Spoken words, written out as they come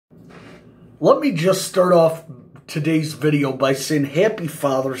Let me just start off today's video by saying Happy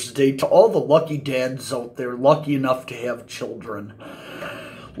Father's Day to all the lucky dads out there lucky enough to have children.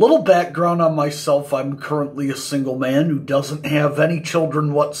 Little background on myself: I'm currently a single man who doesn't have any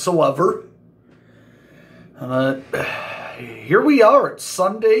children whatsoever. Here we are, it's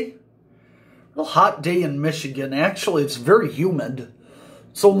Sunday. Real hot day in Michigan. Actually, it's very humid.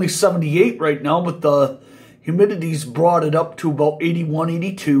 It's only 78 right now, but the humidity's brought it up to about 81,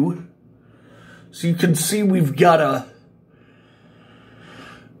 82. So you can see we've got a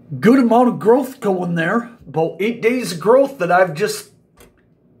good amount of growth going there. About 8 days of growth that I've just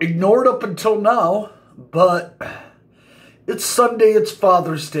ignored up until now. But it's Sunday, it's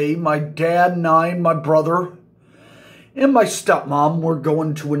Father's Day. My dad and I and my brother and my stepmom, we're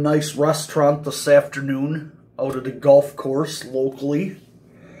going to a nice restaurant this afternoon out at a golf course locally.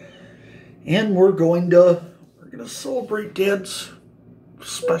 And we're going to celebrate Dad's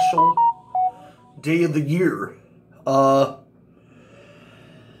special day of the year. Up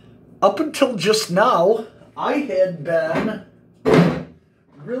until just now, I had been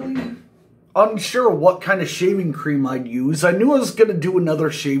really unsure what kind of shaving cream I'd use. I knew I was going to do another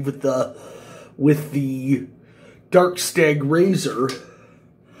shave with the dark stag razor,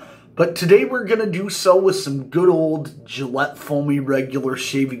 but today we're going to do so with some good old Gillette foamy regular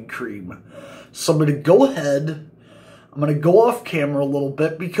shaving cream. So I'm going to go ahead, I'm going to go off camera a little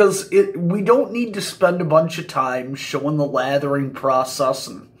bit because we don't need to spend a bunch of time showing the lathering process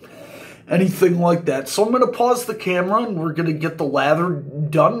and anything like that. So I'm going to pause the camera and we're going to get the lather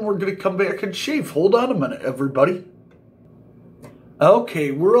done. We're going to come back and shave. Hold on a minute, everybody.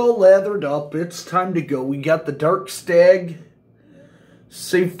 Okay, we're all lathered up. It's time to go. We got the dark stag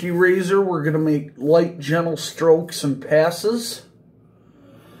safety razor. We're going to make light, gentle strokes and passes.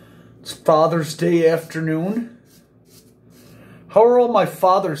 It's Father's Day afternoon. How are all my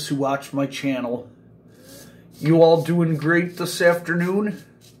fathers who watch my channel? You all doing great this afternoon?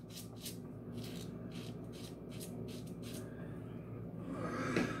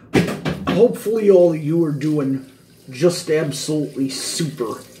 Hopefully all of you are doing just absolutely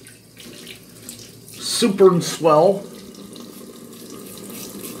super and swell.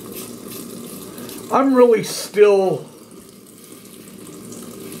 I'm really still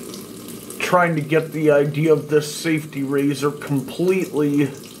trying to get the idea of this safety razor completely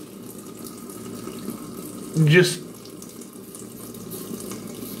just,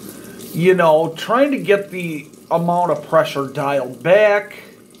 trying to get the amount of pressure dialed back.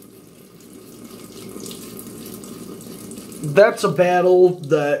 That's a battle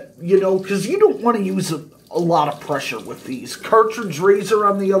that, because you don't want to use a lot of pressure with these. Cartridge razor,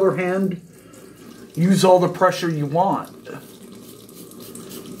 on the other hand, use all the pressure you want.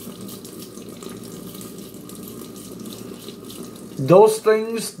 Those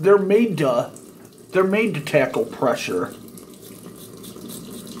things, they're made to tackle pressure.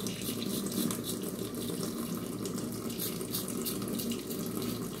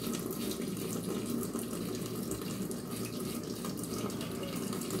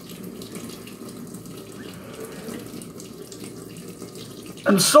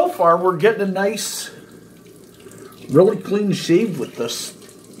 And so far, we're getting a nice, really clean shave with this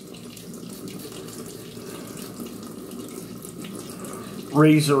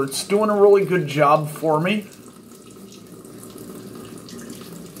razor. It's doing a really good job for me.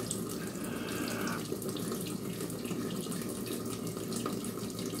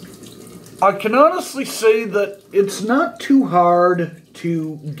 I can honestly say that it's not too hard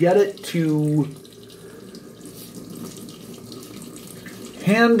to get it to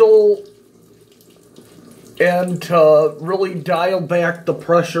handle and to really dial back the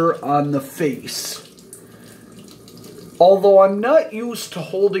pressure on the face. Although I'm not used to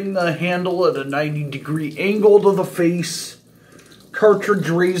holding the handle at a 90-degree angle to the face, cartridge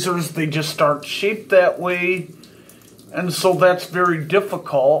razors, they just aren't shaped that way, and so that's very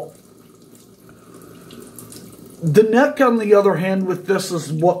difficult. The neck, on the other hand, with this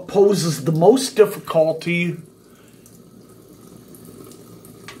is what poses the most difficulty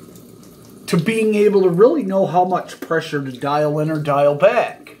to being able to really know how much pressure to dial in or dial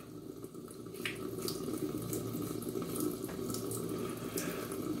back.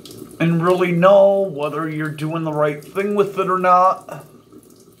 And really know whether you're doing the right thing with it or not.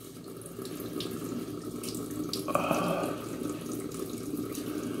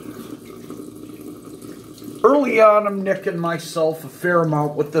 Early on, I'm nicking myself a fair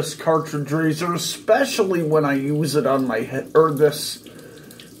amount with this cartridge razor, especially when I use it on my head, or this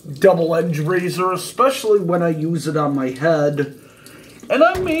double-edged razor, especially when I use it on my head. And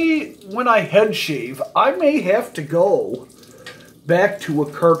I may, when I head shave, I may have to go back to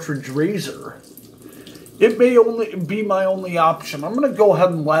a cartridge razor. It may only be my only option. I'm going to go ahead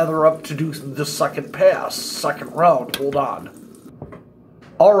and lather up to do the second pass, second round. Hold on.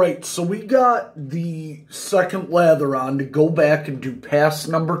 Alright, so we got the second lather on to go back and do pass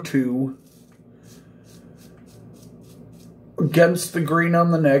number 2. Against the grain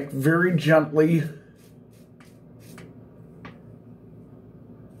on the neck, very gently.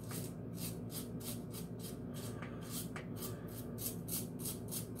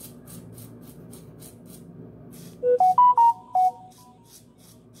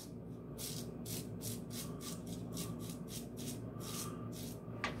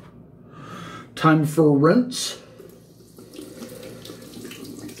 Time for a rinse.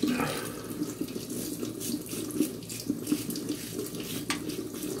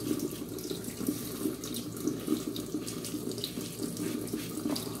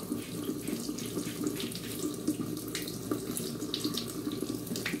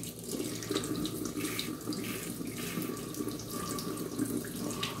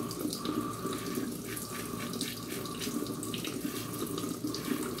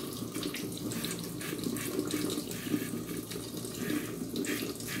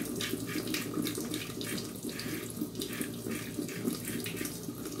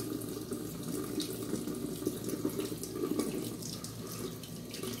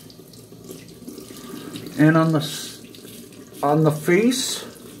 And on the face,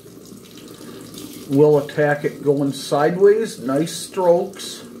 we'll attack it going sideways, nice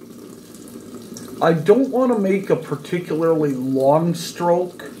strokes. I don't want to make a particularly long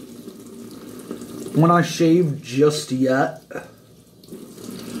stroke when I shave just yet.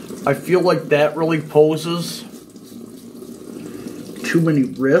 I feel like that really poses too many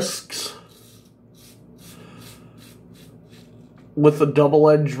risks. With a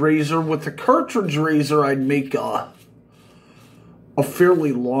double-edged razor. With a cartridge razor, I'd make a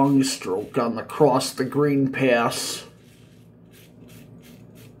fairly long stroke on the cross the grain pass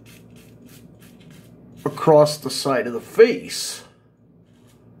across the side of the face.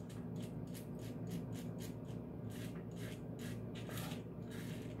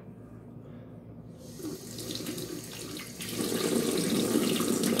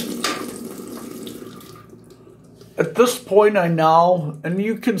 At this point, and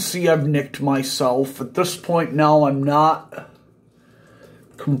you can see I've nicked myself. At this point now, I'm not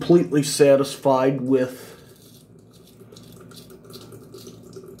completely satisfied with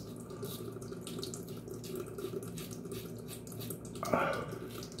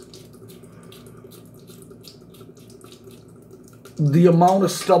the amount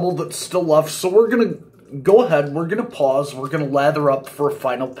of stubble that's still left. So we're going to go ahead, we're going to pause, we're going to lather up for a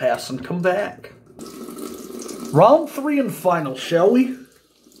final pass and come back. Round 3 and final, shall we?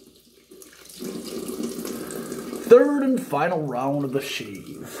 Third and final round of the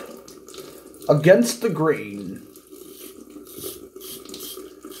shave. Against the grain.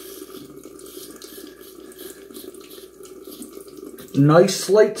 Nice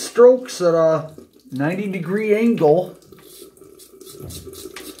slight strokes at a 90-degree angle.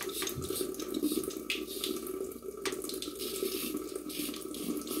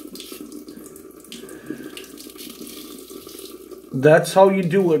 That's how you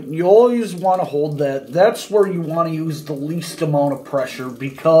do it. You always want to hold that. That's where you want to use the least amount of pressure,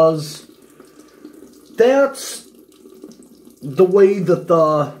 because that's the way that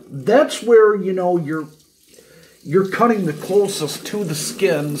that's where, you know, you're cutting the closest to the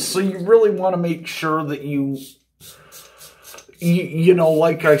skin. So you really want to make sure that you know,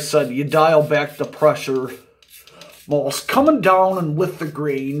 like I said, you dial back the pressure. While it's coming down and with the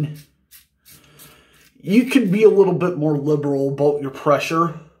grain, you can be a little bit more liberal about your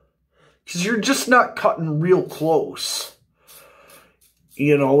pressure, because you're just not cutting real close.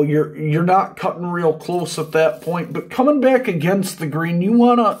 You know, you're not cutting real close at that point, but coming back against the grain, you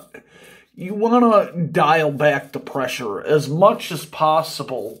wanna dial back the pressure as much as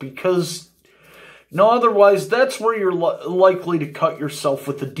possible, because otherwise that's where you're likely to cut yourself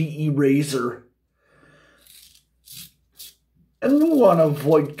with a DE razor. And we want to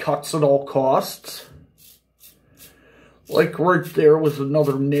avoid cuts at all costs. Like right there was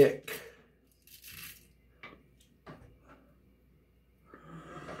another nick.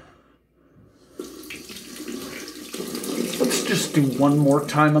 Let's just do one more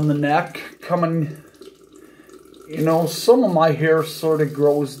time on the neck. Coming, you know, some of my hair sort of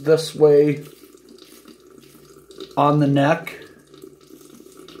grows this way on the neck.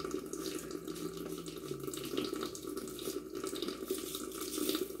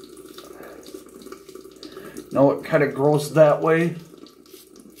 No, it kind of grows that way.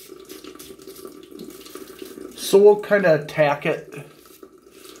 So we'll kind of attack it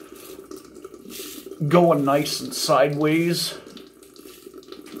going nice and sideways.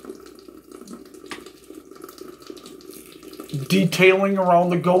 Detailing around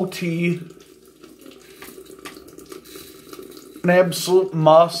the goatee. An absolute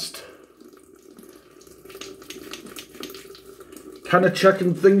must. Kind of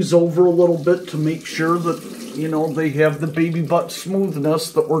checking things over a little bit to make sure that, you know, they have the baby butt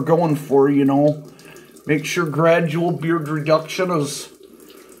smoothness that we're going for, you know. Make sure gradual beard reduction is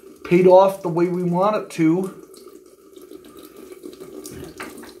paid off the way we want it to.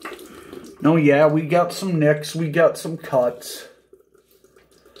 No, yeah, we got some nicks, we got some cuts.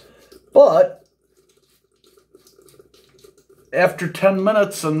 But after 10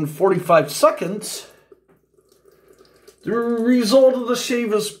 minutes and 45 seconds, the result of the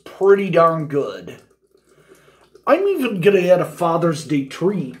shave is pretty darn good. I'm even going to add a Father's Day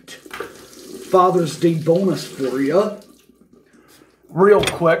treat. Father's Day bonus for you. Real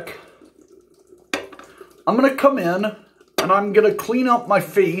quick. I'm going to come in and I'm going to clean up my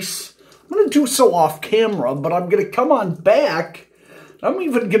face. I'm going to do so off camera, but I'm going to come on back. I'm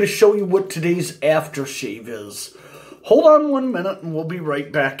even going to show you what today's aftershave is. Hold on 1 minute and we'll be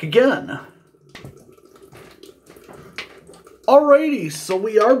right back again. Alrighty, so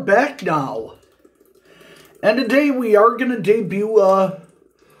we are back now. And today we are going to debut,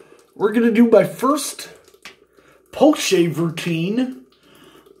 we're going to do my first post-shave routine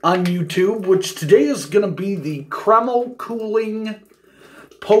on YouTube, which today is going to be the Cremo Cooling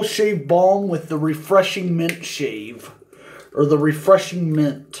Post-Shave Balm with the Refreshing Mint Shave, or the Refreshing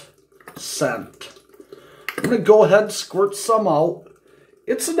Mint scent. I'm going to go ahead and squirt some out.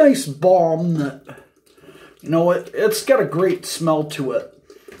 It's a nice balm that, you know, it's got a great smell to it.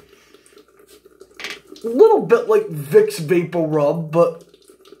 A little bit like Vicks Vapor Rub, but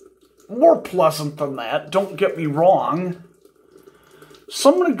more pleasant than that, don't get me wrong.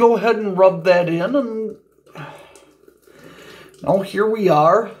 So I'm going to go ahead and rub that in, and now here we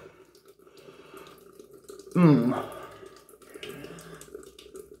are.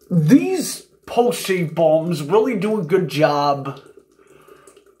 These post-shave balms really do a good job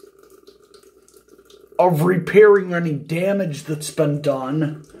of repairing any damage that's been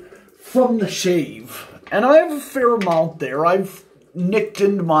done from the shave. And I have a fair amount there. I've nicked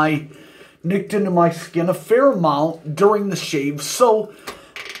into my skin a fair amount during the shave. So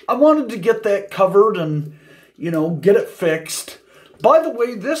I wanted to get that covered and, you know, get it fixed. By the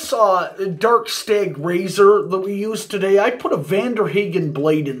way, this dark stag razor that we used today, I put a Hagen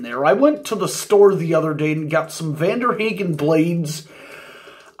blade in there. I went to the store the other day and got some Hagen blades.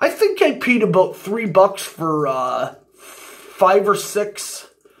 I think I paid about $3 for 5 or 6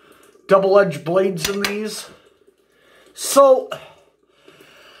 double-edged blades in these. So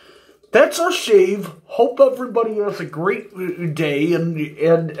that's our shave. Hope everybody has a great day,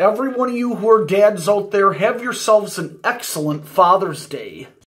 and every one of you who are dads out there, have yourselves an excellent Father's Day.